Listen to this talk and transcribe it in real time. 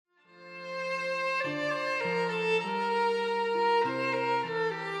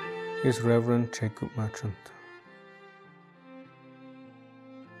is Reverend Jacob Merchant,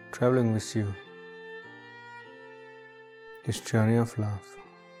 traveling with you this journey of love.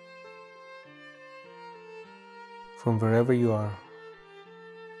 From wherever you are,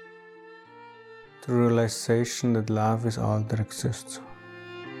 the realization that love is all that exists.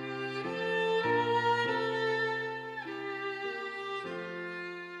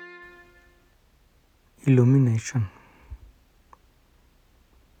 Illumination.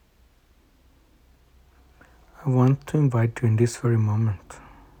 I want to invite you in this very moment,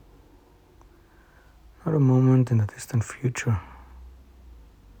 not a moment in the distant future,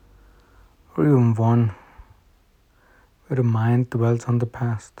 or even one where the mind dwells on the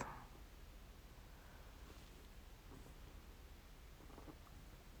past.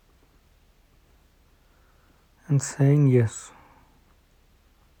 And saying yes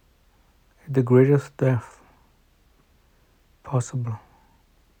at the greatest depth possible,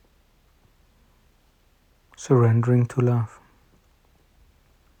 surrendering to love.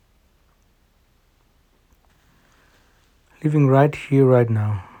 Leaving right here, right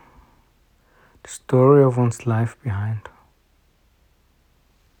now, the story of one's life behind.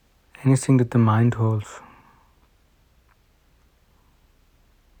 Anything that the mind holds.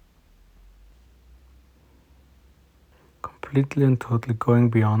 Completely and totally going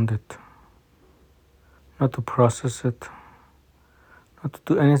beyond it. Not to process it, not to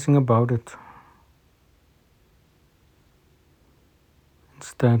do anything about it.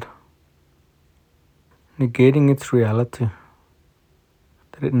 Instead, negating its reality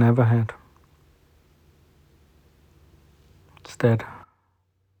that it never had. Instead,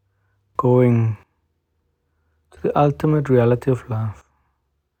 going to the ultimate reality of love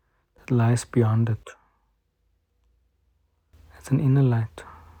that lies beyond it. It's an inner light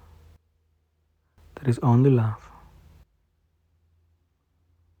that is only love.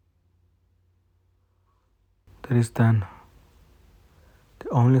 That is then the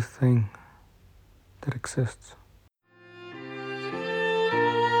only thing that exists.